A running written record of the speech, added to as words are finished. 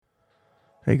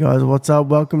Hey guys, what's up?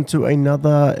 Welcome to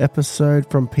another episode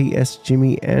from PS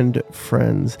Jimmy and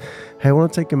Friends. Hey, I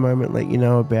want to take a moment and let you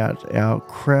know about our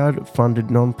crowd-funded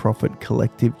non-profit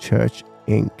collective church,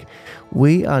 Inc.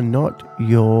 We are not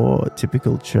your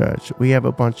typical church. We have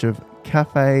a bunch of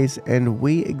cafes and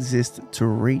we exist to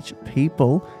reach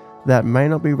people that may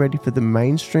not be ready for the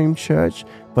mainstream church,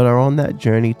 but are on that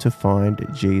journey to find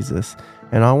Jesus.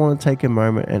 And I want to take a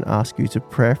moment and ask you to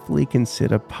prayerfully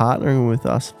consider partnering with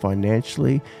us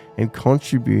financially and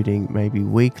contributing maybe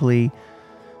weekly,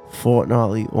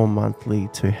 fortnightly, or monthly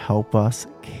to help us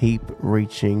keep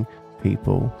reaching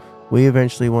people. We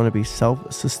eventually want to be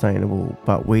self-sustainable,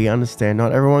 but we understand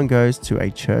not everyone goes to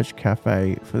a church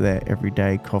cafe for their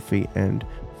everyday coffee and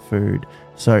food.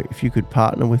 So if you could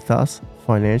partner with us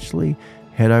financially,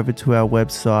 head over to our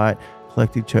website,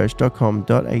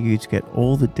 collectivechurch.com.au, to get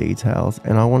all the details.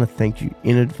 And I want to thank you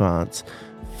in advance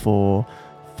for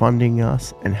funding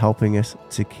us and helping us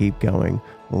to keep going.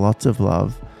 Lots of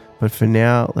love. But for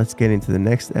now, let's get into the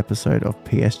next episode of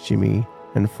PS Jimmy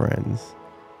and Friends.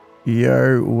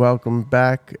 Yo, welcome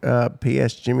back,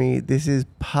 PS Jimmy. This is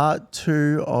part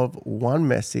 2 of one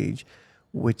message,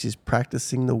 which is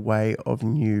practicing the way of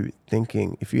new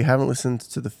thinking. If you haven't listened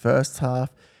to the first half,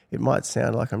 it might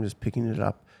sound like I'm just picking it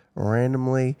up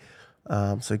randomly.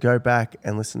 So go back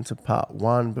and listen to part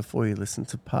 1 before you listen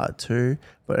to part 2.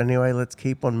 But anyway, let's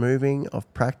keep on moving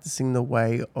of practicing the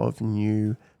way of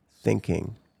new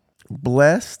thinking.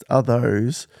 Blessed are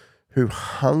those who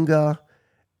hunger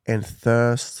and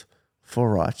thirst for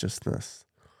righteousness.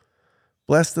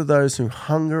 Blessed are those who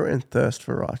hunger and thirst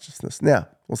for righteousness. Now,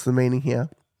 what's the meaning here?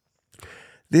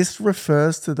 This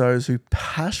refers to those who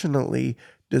passionately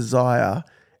desire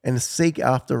and seek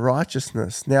after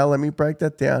righteousness. Now, let me break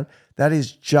that down. That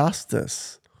is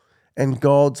justice and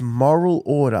God's moral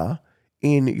order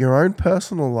in your own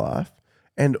personal life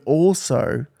and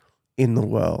also in the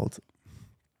world.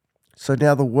 So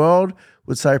now the world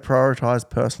would say prioritize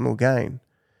personal gain,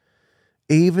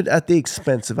 even at the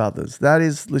expense of others.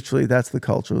 That's the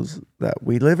cultures that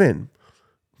we live in.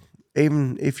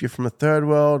 Even if you're from a third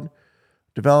world,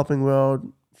 developing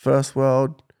world, first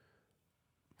world,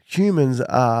 humans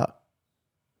are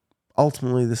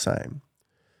ultimately the same.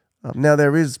 Now,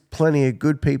 there is plenty of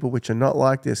good people which are not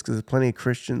like this, because there's plenty of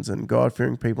Christians and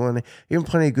God-fearing people, and even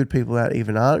plenty of good people that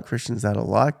even aren't Christians that are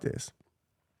like this.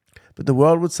 But the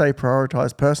world would say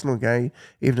prioritize personal gain,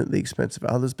 even at the expense of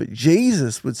others. But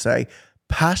Jesus would say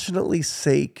passionately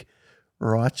seek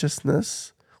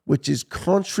righteousness, which is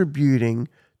contributing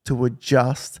to a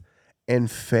just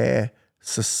and fair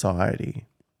society.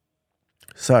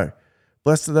 So,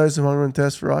 blessed are those who hunger and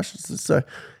thirst for righteousness. So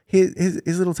here's a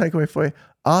little takeaway for you.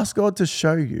 Ask God to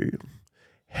show you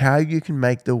how you can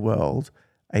make the world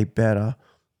a better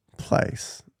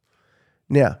place.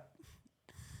 Now,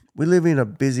 we live in a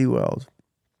busy world.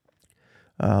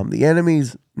 The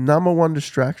enemy's number one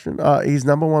distraction, his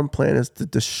number one plan is to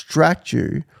distract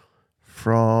you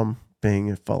from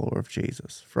being a follower of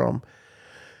Jesus,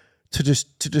 to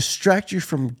distract you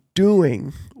from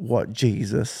doing what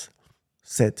Jesus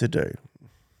said to do.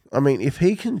 I mean, if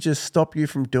he can just stop you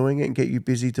from doing it and get you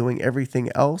busy doing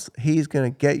everything else, he's going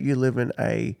to get you living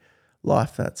a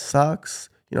life that sucks.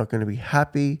 You're not going to be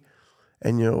happy,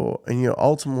 and you're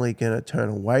ultimately going to turn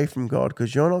away from God,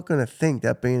 because you're not going to think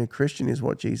that being a Christian is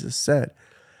what Jesus said.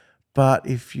 But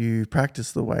if you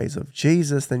practice the ways of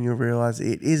Jesus, then you'll realize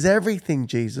it is everything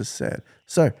Jesus said.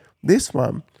 So this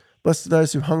one, blessed are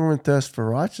those who hunger and thirst for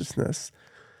righteousness.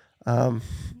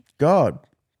 God,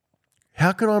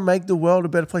 how can I make the world a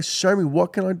better place? Show me,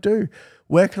 what can I do?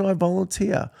 Where can I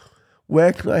volunteer?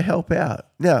 Where can I help out?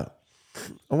 Now,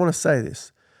 I want to say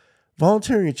this.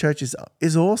 Volunteering in church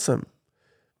is awesome.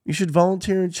 You should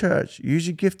volunteer in church. Use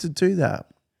your gift to do that.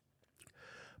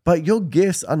 But your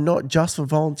gifts are not just for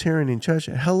volunteering in church.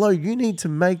 Hello, you need to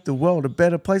make the world a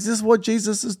better place. This is what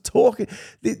Jesus is talking.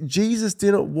 Jesus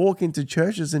didn't walk into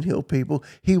churches and heal people.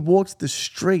 He walked the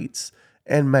streets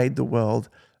and made the world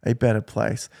a better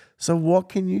place. So what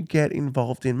can you get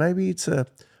involved in? Maybe it's an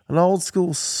old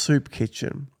school soup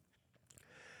kitchen.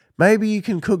 Maybe you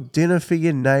can cook dinner for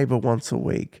your neighbor once a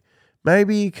week.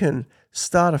 Maybe you can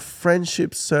start a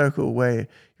friendship circle where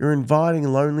you're inviting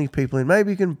lonely people in. Maybe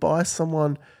you can buy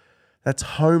someone that's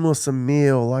homeless a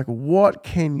meal. Like, what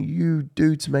can you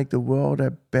do to make the world a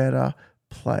better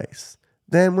place?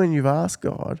 Then when you've asked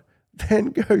God, then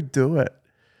go do it.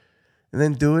 And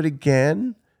then do it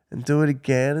again, and do it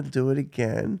again, and do it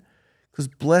again. Because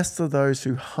blessed are those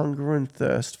who hunger and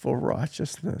thirst for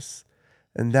righteousness.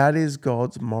 And that is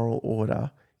God's moral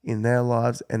order in their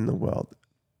lives and the world.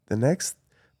 The next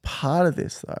part of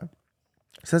this, though,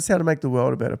 so that's how to make the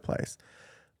world a better place.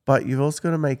 but you've also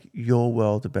got to make your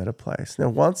world a better place. Now,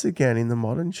 once again, in the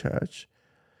modern church,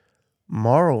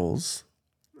 morals,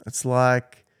 it's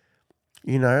like,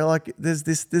 like there's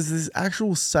this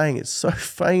actual saying, it's so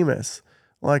famous.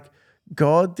 Like,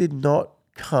 God did not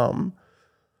come,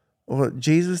 or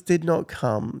Jesus did not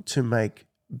come to make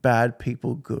bad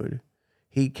people good.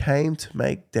 He came to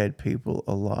make dead people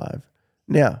alive.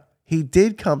 Now, he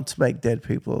did come to make dead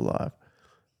people alive.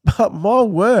 But my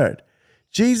word,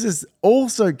 Jesus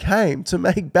also came to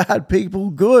make bad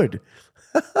people good.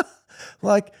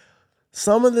 Like,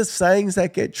 some of the sayings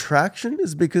that get traction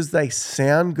is because they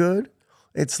sound good.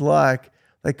 It's like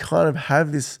they kind of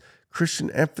have this Christian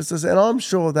emphasis. And I'm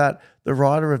sure that the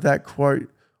writer of that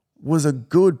quote was a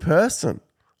good person.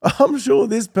 I'm sure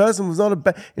this person was not a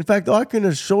bad. In fact, I can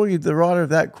assure you the writer of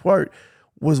that quote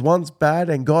was once bad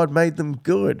and God made them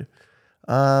good.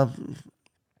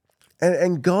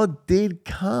 And God did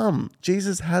come.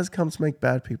 Jesus has come to make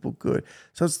bad people good.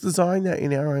 So it's desiring that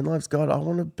in our own lives. God, I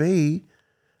want to be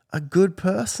a good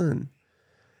person.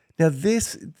 Now,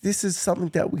 this is something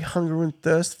that we hunger and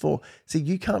thirst for. See,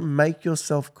 you can't make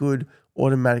yourself good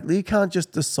automatically. You can't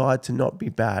just decide to not be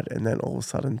bad and then all of a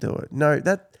sudden do it. No,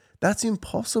 that's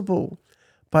impossible.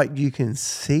 But you can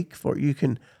seek for it. You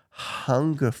can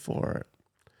hunger for it.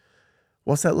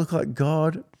 What's that look like?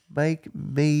 God, make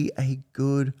me a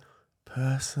good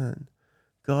person.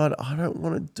 God, I don't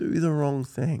want to do the wrong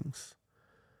things.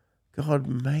 God,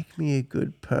 make me a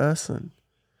good person.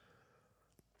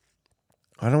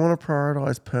 I don't want to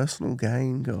prioritize personal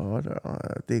gain, God,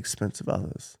 at the expense of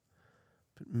others.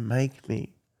 But make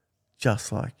me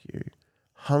just like you.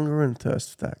 Hunger and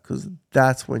thirst for that, because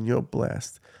that's when you're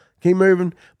blessed. Keep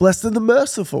moving. Blessed are the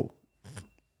merciful.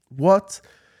 What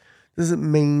does it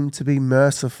mean to be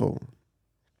merciful?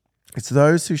 It's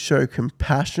those who show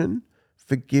compassion,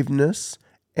 forgiveness,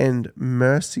 and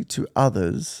mercy to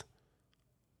others.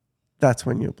 That's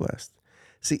when you're blessed.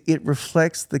 See, it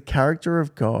reflects the character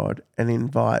of God and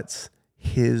invites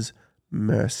his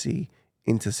mercy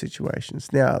into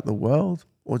situations. Now, the world,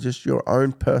 or just your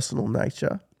own personal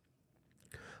nature,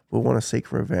 will want to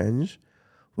seek revenge,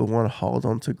 will want to hold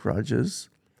on to grudges,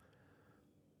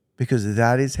 because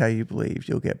that is how you believe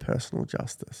you'll get personal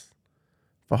justice.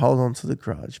 If I hold on to the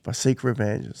grudge, if I seek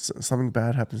revenge, something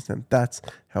bad happens to them, that's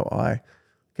how I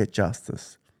get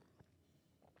justice.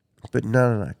 But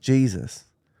no. Jesus,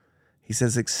 he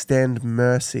says, extend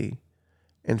mercy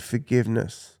and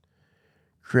forgiveness,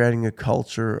 creating a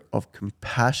culture of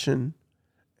compassion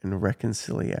and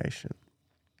reconciliation.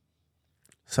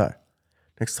 So,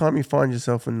 next time you find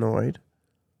yourself annoyed,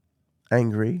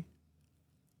 angry,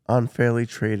 unfairly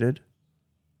treated,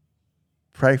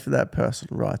 pray for that person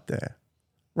right there.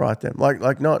 Right then.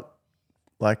 Like not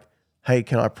like, hey,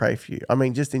 can I pray for you? I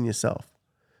mean, just in yourself.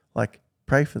 Like,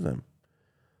 pray for them.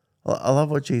 I love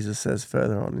what Jesus says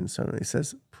further on in sermon. He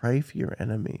says, pray for your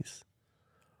enemies.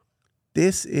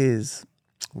 That's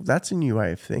a new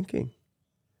way of thinking.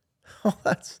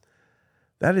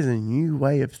 That is a new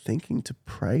way of thinking, to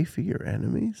pray for your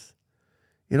enemies.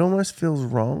 It almost feels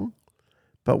wrong,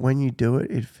 but when you do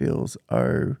it, it feels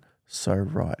so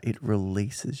right. It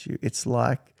releases you. It's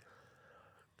like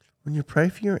when you pray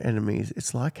for your enemies,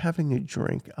 it's like having a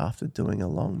drink after doing a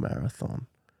long marathon.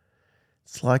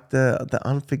 It's like the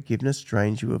unforgiveness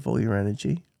drains you of all your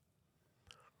energy.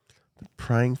 But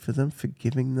praying for them,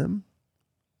 forgiving them,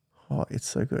 oh, it's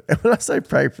so good. And when I say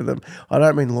pray for them, I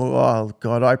don't mean, oh,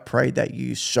 God, I pray that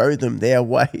you show them their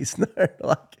ways. No,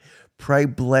 like pray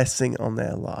blessing on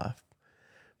their life.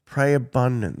 Pray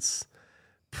abundance.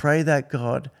 Pray that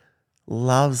God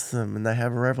loves them and they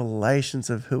have revelations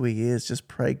of who he is. Just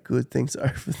pray good things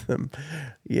over them.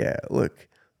 Yeah, look,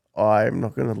 I'm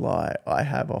not going to lie. I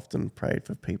have often prayed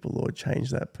for people, Lord,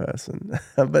 change that person.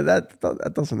 But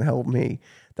that doesn't help me.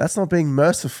 That's not being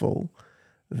merciful.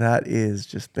 That is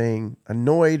just being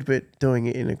annoyed, but doing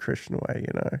it in a Christian way,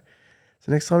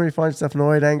 So next time you find yourself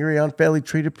annoyed, angry, unfairly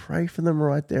treated, pray for them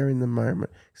right there in the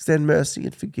moment. Extend mercy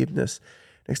and forgiveness.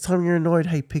 Next time you're annoyed,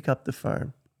 hey, pick up the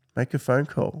phone. Make a phone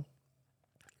call.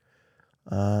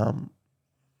 Even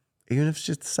if it's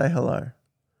just to say hello.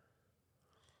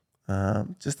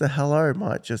 Just a hello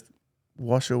might just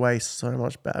wash away so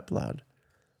much bad blood.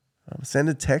 Send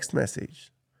a text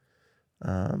message.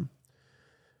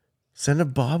 Send a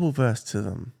Bible verse to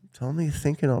them. Tell them you're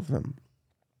thinking of them.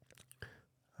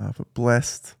 But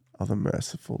blessed are the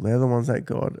merciful. They're the ones that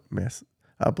God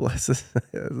blesses.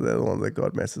 They're the ones that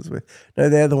God messes with. No,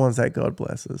 they're the ones that God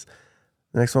blesses.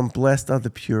 The next one, blessed are the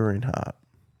pure in heart.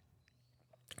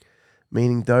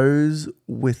 Meaning those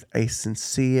with a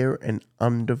sincere and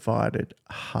undivided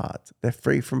heart. They're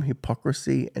free from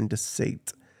hypocrisy and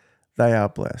deceit. they are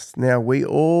blessed. Now, we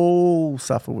all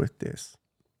suffer with this.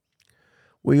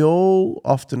 We all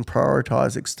often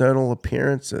prioritize external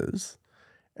appearances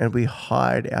and we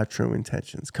hide our true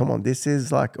intentions. Come on, this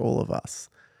is like all of us.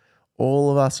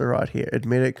 All of us are right here.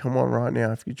 Admit it. Come on right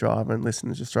now. If you drive and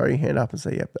listen, just throw your hand up and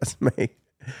say, yep, that's me.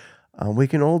 We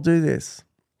can all do this.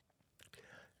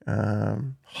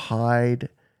 Hide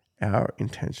our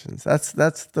intentions.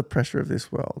 That's the pressure of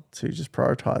this world, to just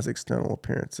prioritize external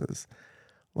appearances.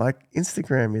 Like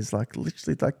Instagram is like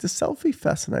literally like the selfie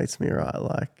fascinates me, right?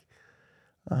 Like,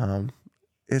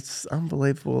 it's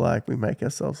unbelievable. Like we make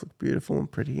ourselves look beautiful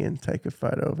and pretty and take a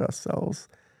photo of ourselves,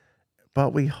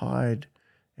 but we hide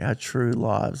our true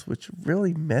lives, which are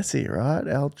really messy, right?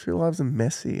 Our true lives are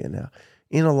messy and our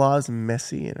inner lives are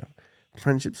messy and our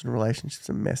friendships and relationships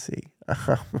are messy.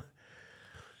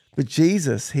 But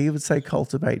Jesus, he would say,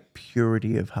 cultivate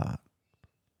purity of heart,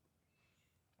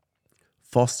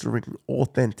 fostering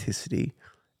authenticity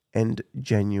and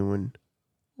genuine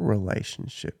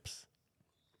relationships.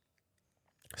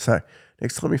 So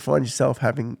next time you find yourself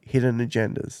having hidden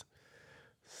agendas.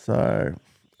 So,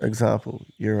 example,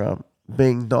 you're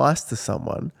being nice to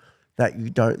someone that you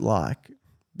don't like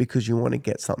because you want to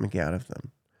get something out of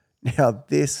them.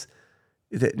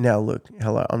 Now look,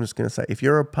 hello, I'm just going to say, if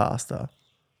you're a pastor,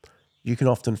 you can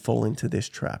often fall into this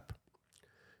trap.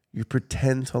 You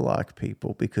pretend to like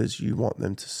people because you want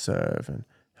them to serve and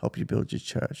help you build your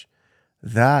church.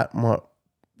 That,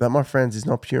 my friends, is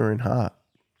not pure in heart.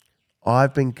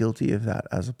 I've been guilty of that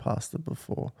as a pastor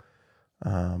before.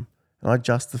 And I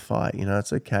justify it,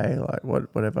 it's okay, like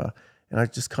whatever. And I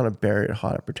just kind of bury it,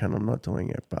 hide it, pretend I'm not doing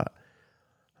it. But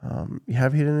you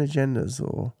have hidden agendas,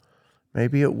 or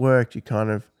maybe at work you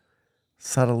kind of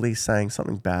subtly saying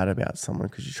something bad about someone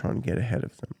because you're trying to get ahead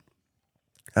of them.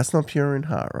 That's not pure in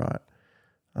heart, right?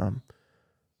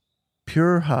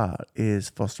 Pure heart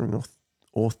is fostering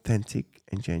authentic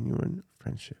and genuine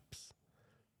friendships.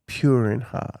 Pure in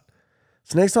heart.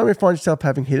 So next time you find yourself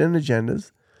having hidden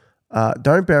agendas,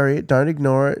 don't bury it, don't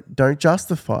ignore it, don't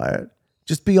justify it.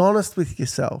 Just be honest with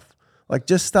yourself. Like,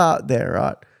 just start there,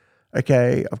 right?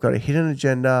 Okay, I've got a hidden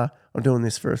agenda. I'm doing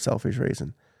this for a selfish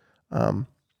reason.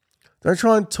 Don't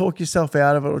try and talk yourself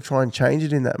out of it or try and change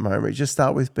it in that moment. Just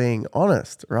start with being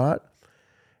honest, right?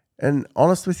 And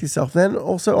honest with yourself. Then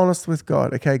also honest with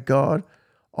God. Okay, God,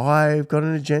 I've got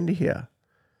an agenda here.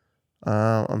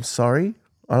 I'm sorry.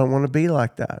 I don't want to be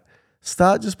like that.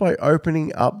 Start just by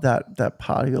opening up that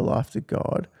part of your life to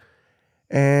God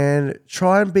and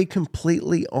try and be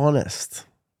completely honest.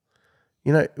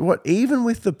 Even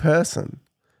with the person,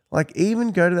 like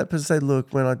even go to that person and say,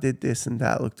 look, when I did this and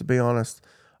that, look, to be honest,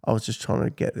 I was just trying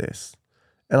to get this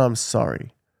and I'm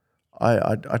sorry.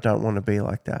 I don't want to be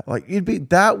like that. Like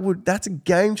that's a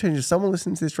game changer. Someone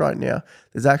listening to this right now,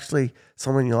 there's actually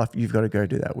someone in your life you've got to go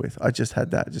do that with. I just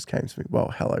had that. It just came to me.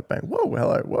 Whoa, hello, bang. Whoa,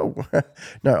 hello, whoa.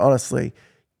 No, honestly,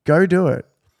 go do it.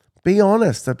 Be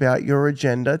honest about your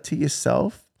agenda to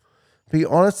yourself. Be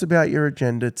honest about your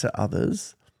agenda to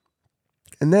others.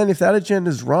 And then if that agenda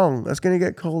is wrong, that's going to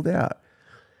get called out.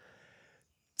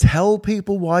 Tell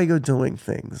people why you're doing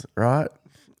things, right?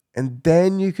 And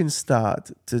then you can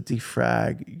start to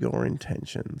defrag your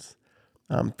intentions.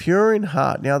 Pure in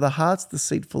heart. Now, the heart's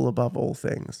deceitful above all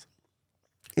things.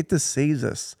 It deceives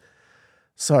us.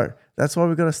 So that's why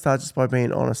we've got to start just by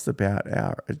being honest about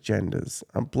our agendas.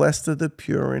 Blessed are the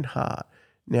pure in heart.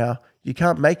 Now, you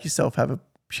can't make yourself have a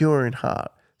pure in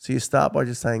heart. So you start by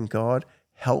just saying, God,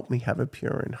 help me have a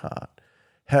pure in heart.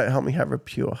 Help me have a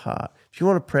pure heart. If you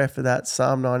want a prayer for that,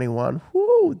 Psalm 91,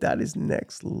 that is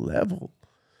next level.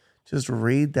 Just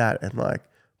read that and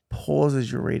pause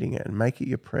as you're reading it and make it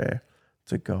your prayer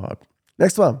to God.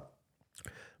 Next one.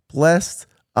 Blessed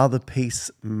are the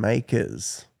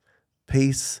peacemakers.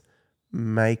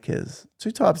 Peacemakers.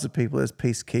 Two types of people. There's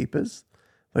peacekeepers.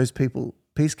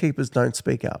 Peacekeepers don't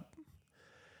speak up.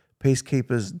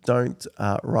 Peacekeepers don't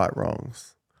right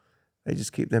wrongs. They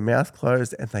just keep their mouth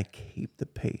closed and they keep the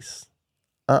peace.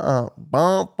 You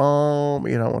don't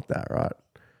want that, right?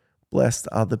 Blessed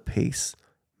are the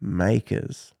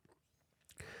peacemakers.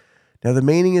 Now, the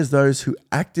meaning is those who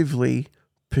actively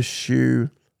pursue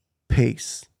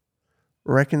peace,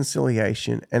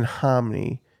 reconciliation, and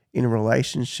harmony in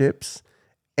relationships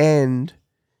and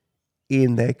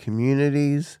in their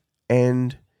communities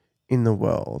and in the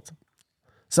world.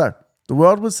 So, the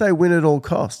world would say win at all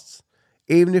costs,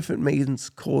 even if it means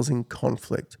causing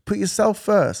conflict. Put yourself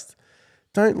first.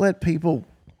 Don't let people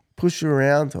push you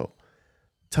around or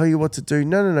tell you what to do.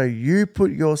 No. You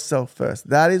put yourself first.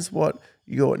 That is what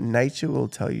your nature will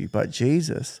tell you. But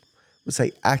Jesus would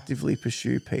say actively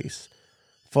pursue peace.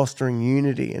 fostering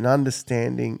unity and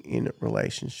understanding in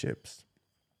relationships.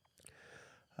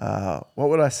 What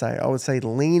would I say? I would say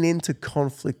lean into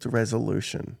conflict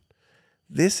resolution.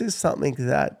 This is something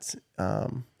that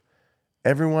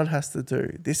everyone has to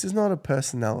do. This is not a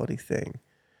personality thing.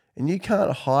 And you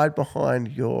can't hide behind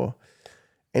your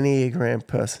Enneagram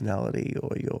personality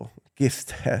or your gift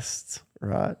tests,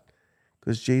 right?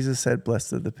 Because Jesus said,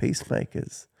 blessed are the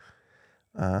peacemakers.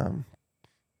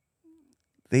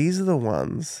 These are the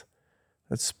ones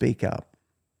that speak up.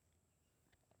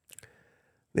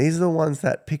 These are the ones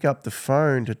that pick up the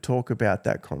phone to talk about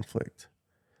that conflict.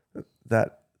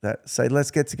 That say,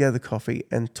 let's get together coffee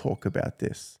and talk about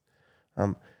this.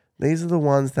 These are the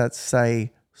ones that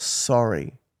say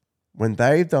sorry when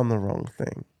they've done the wrong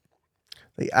thing.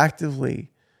 They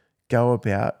actively go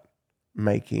about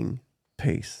making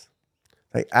peace.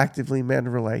 They actively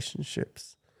mend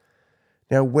relationships.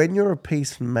 Now, when you're a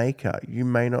peacemaker, you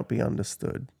may not be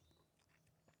understood.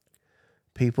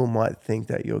 People might think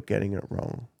that you're getting it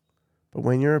wrong. But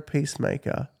when you're a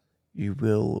peacemaker, you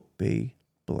will be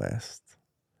blessed.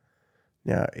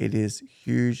 Now, it is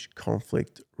huge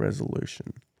conflict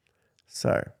resolution.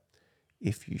 So,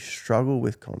 if you struggle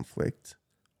with conflict,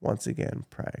 once again,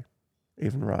 pray.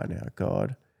 Even right now,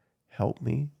 God, help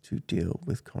me to deal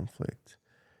with conflict.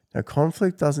 Now,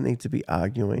 conflict doesn't need to be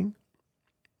arguing.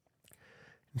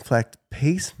 In fact,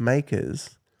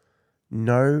 peacemakers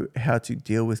know how to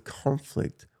deal with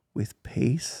conflict with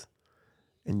peace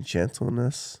and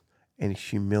gentleness and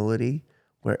humility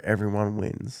where everyone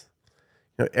wins.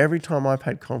 You know, every time I've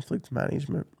had conflict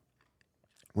management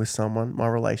with someone, my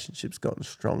relationship's gotten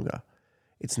stronger.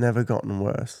 It's never gotten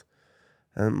worse.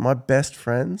 And my best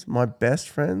friends,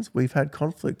 we've had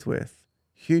conflict with.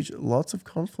 Lots of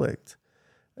conflict.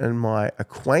 And my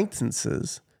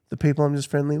acquaintances, the people I'm just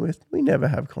friendly with, we never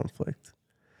have conflict.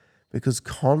 Because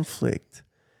conflict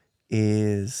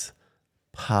is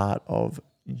part of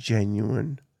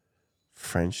genuine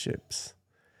friendships.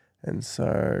 And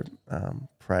so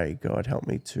pray, God, help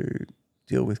me to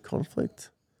deal with conflict,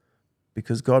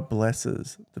 because God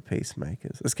blesses the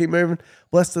peacemakers. Let's keep moving.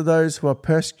 Blessed are those who are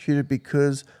persecuted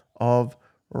because of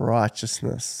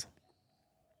righteousness.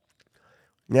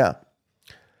 Now,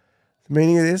 the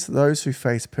meaning of this, those who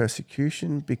face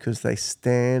persecution because they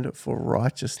stand for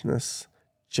righteousness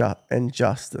and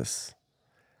justice.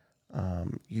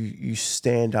 You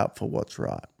stand up for what's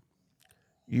right.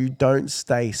 You don't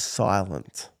stay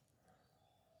silent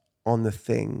on the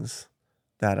things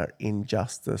that are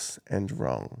injustice and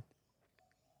wrong.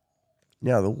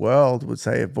 Now, the world would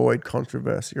say avoid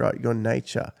controversy, right? Your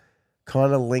nature,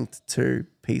 kind of linked to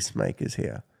peacemakers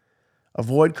here.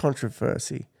 Avoid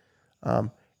controversy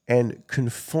and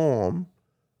conform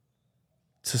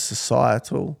to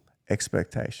societal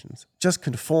expectations. Just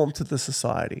conform to the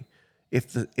society.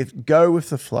 If go with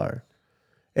the flow.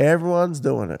 Everyone's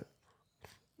doing it.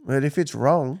 But if it's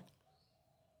wrong,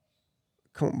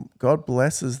 God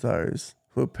blesses those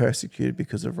who are persecuted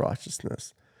because of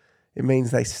righteousness. It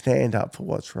means they stand up for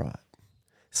what's right.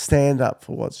 Stand up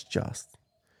for what's just.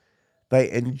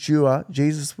 They endure,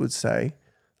 Jesus would say,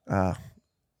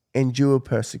 endure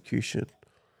persecution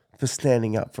for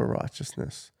standing up for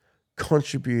righteousness,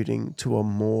 contributing to a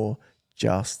more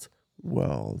just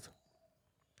world.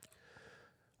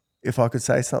 If I could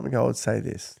say something, I would say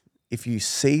this. If you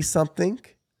see something,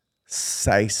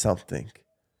 say something.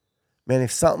 Man,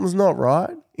 if something's not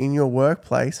right in your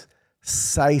workplace,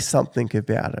 say something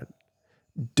about it.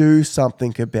 Do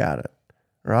something about it,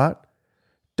 right?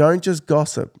 Don't just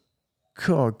gossip.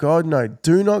 God, no,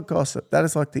 do not gossip. That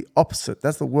is like the opposite.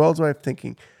 That's the world's way of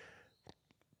thinking.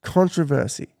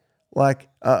 Controversy,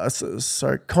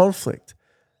 conflict.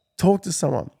 Talk to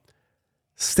someone.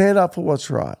 Stand up for what's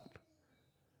right.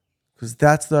 Because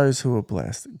that's those who are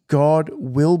blessed. God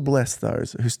will bless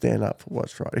those who stand up for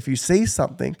what's right. If you see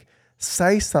something,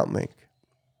 say something.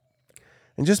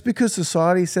 And just because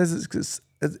society says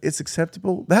it's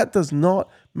acceptable, that does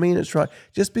not mean it's right.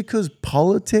 Just because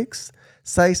politics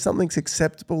say something's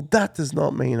acceptable, that does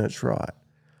not mean it's right.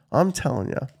 I'm telling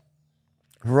you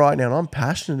right now, and I'm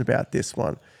passionate about this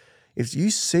one. If you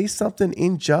see something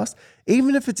unjust,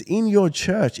 even if it's in your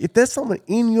church, if there's something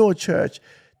in your church,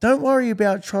 don't worry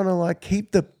about trying to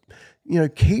keep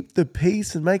the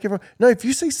peace and make everyone. No, if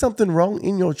you see something wrong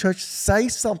in your church, say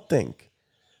something.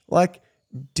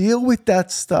 Deal with that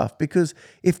stuff, because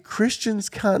if Christians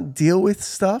can't deal with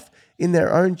stuff in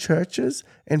their own churches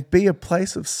and be a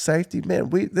place of safety, man,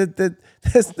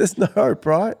 there's no hope,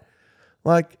 right?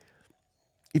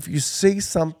 If you see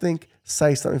something,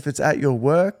 say something. If it's at your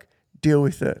work, deal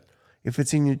with it. If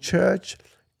it's in your church,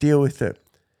 deal with it.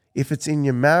 If it's in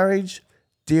your marriage,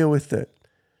 deal with it.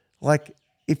 Like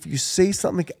if you see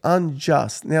something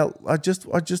unjust, now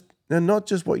now not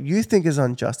just what you think is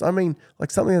unjust. I mean,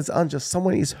 like something that's unjust.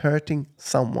 Someone is hurting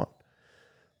someone.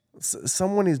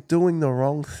 Someone is doing the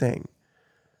wrong thing.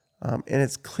 And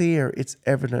it's clear, it's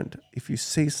evident. If you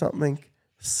see something,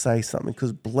 say something,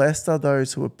 because blessed are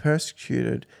those who are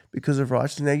persecuted because of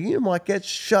righteousness. Now, you might get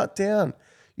shut down.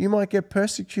 You might get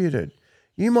persecuted.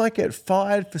 You might get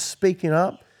fired for speaking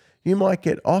up. You might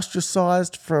get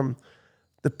ostracized from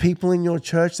the people in your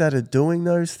church that are doing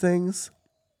those things.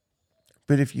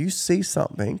 But if you see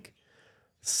something,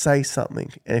 say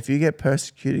something. And if you get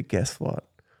persecuted, guess what?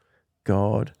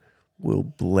 God will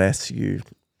bless you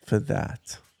for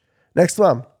that. Next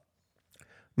one.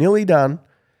 Nearly done.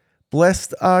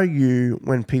 Blessed are you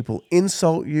when people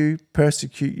insult you,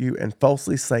 persecute you, and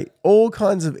falsely say all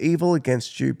kinds of evil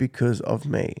against you because of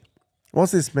me.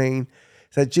 What's this mean?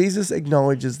 It's that Jesus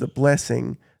acknowledges the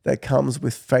blessing that comes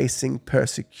with facing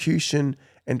persecution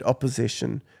and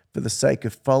opposition for the sake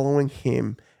of following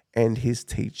him and his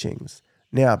teachings.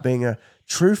 Now, being a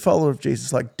true follower of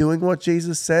Jesus, like doing what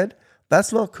Jesus said,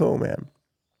 that's not cool, man.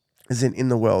 As in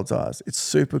the world's eyes. It's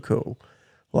super cool.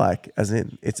 Like, as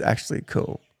in, it's actually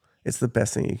cool. It's the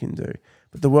best thing you can do.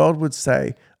 But the world would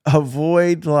say,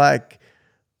 avoid like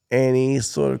any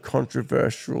sort of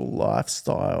controversial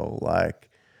lifestyle. Like,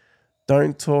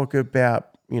 don't talk about,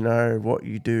 what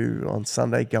you do on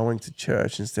Sunday going to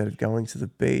church instead of going to the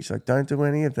beach. Like, don't do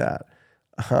any of that.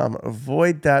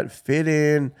 Avoid that. Fit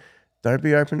in. Don't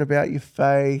be open about your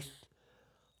faith.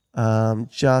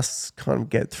 Just kind of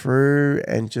get through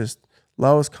and just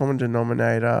lowest common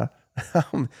denominator.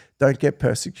 Don't get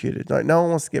persecuted. No one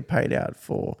wants to get paid out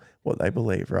for what they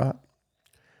believe, right?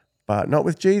 But not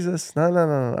with Jesus.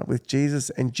 No. With Jesus,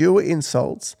 endure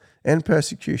insults and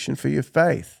persecution for your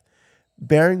faith,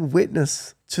 bearing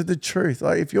witness to the truth.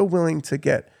 Like if you're willing to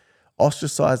get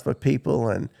ostracized by people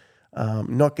and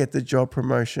not get the job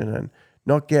promotion and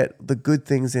not get the good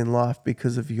things in life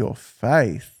because of your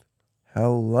faith,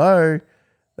 hello,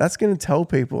 that's going to tell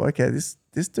people, okay, this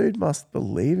dude must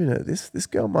believe in it. This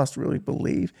girl must really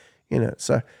believe in it.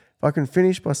 So if I can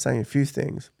finish by saying a few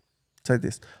things, say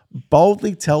this: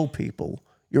 boldly tell people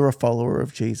you're a follower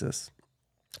of Jesus.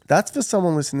 That's for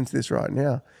someone listening to this right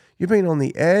now. You've been on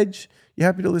the edge. You're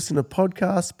happy to listen to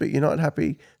podcasts, but you're not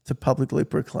happy to publicly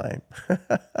proclaim.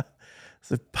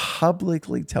 So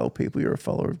publicly tell people you're a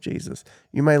follower of Jesus.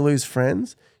 You may lose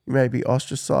friends. You may be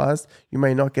ostracized. You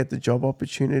may not get the job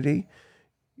opportunity.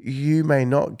 You may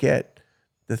not get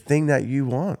the thing that you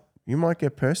want. You might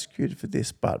get persecuted for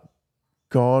this, but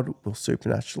God will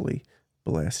supernaturally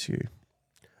bless you.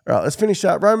 All right, let's finish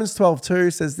up. Romans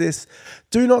 12:2 says this: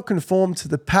 do not conform to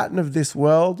the pattern of this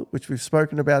world, which we've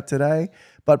spoken about today,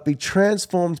 but be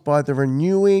transformed by the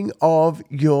renewing of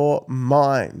your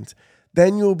mind.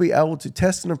 Then you'll be able to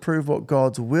test and approve what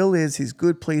God's will is, his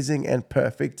good, pleasing, and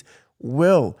perfect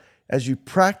will. As you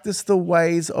practice the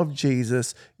ways of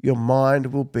Jesus, your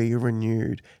mind will be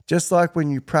renewed. Just like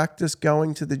when you practice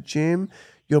going to the gym,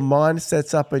 your mind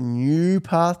sets up a new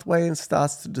pathway and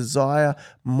starts to desire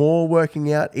more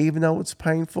working out, even though it's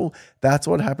painful. That's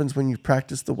what happens when you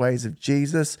practice the ways of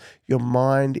Jesus. Your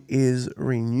mind is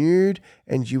renewed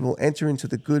and you will enter into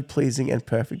the good, pleasing, and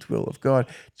perfect will of God.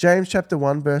 James chapter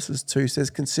 1 verses 2 says,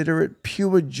 consider it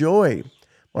pure joy,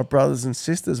 my brothers and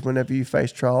sisters, whenever you face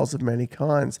trials of many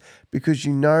kinds, because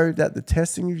you know that the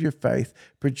testing of your faith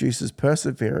produces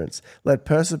perseverance. Let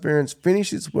perseverance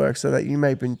finish its work so that you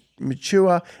may be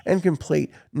mature and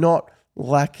complete, not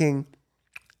lacking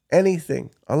anything.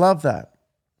 I love that.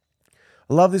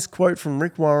 I love this quote from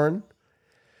Rick Warren.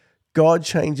 God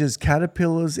changes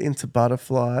caterpillars into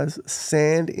butterflies,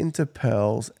 sand into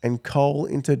pearls, and coal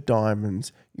into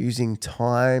diamonds using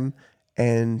time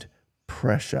and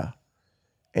pressure.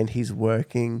 And he's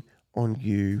working on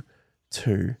you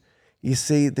too. You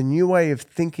see, the new way of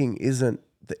thinking isn't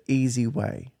the easy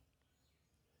way.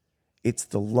 It's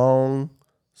the long,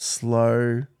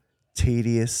 slow,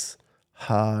 tedious,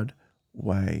 hard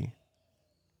way.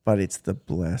 But it's the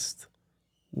blessed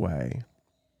way.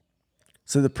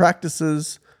 So the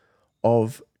practices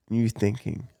of new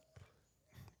thinking.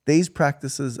 These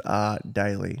practices are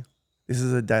daily. This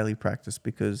is a daily practice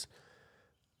because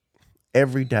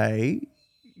every day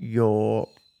your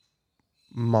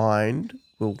mind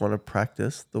will want to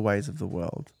practice the ways of the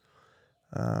world.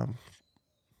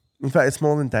 In fact, it's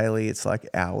more than daily. It's like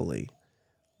hourly.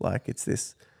 Like it's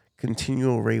this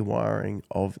continual rewiring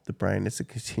of the brain. It's a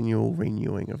continual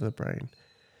renewing of the brain.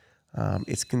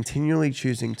 It's continually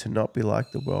choosing to not be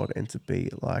like the world and to be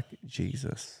like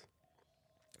Jesus.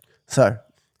 So,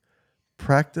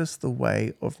 practice the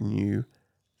way of new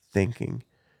thinking.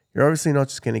 You're obviously not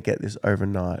just going to get this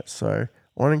overnight. So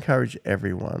I want to encourage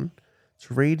everyone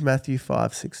to read Matthew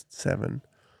 5, 6, 7.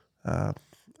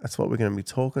 That's what we're going to be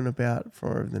talking about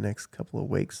for over the next couple of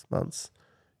weeks, months,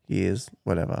 years,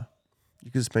 whatever.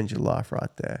 You can spend your life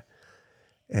right there.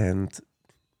 And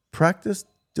practice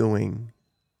doing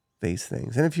these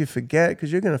things. And if you forget,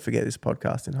 because you're going to forget this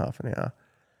podcast in half an hour,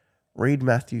 read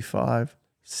Matthew 5,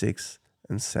 6,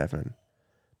 and 7.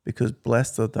 Because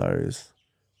blessed are those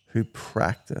who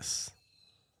practice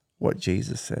what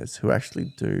Jesus says, who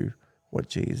actually do what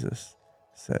Jesus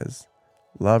says.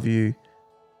 Love you,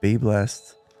 be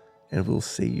blessed, and we'll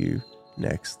see you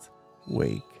next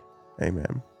week.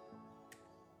 Amen.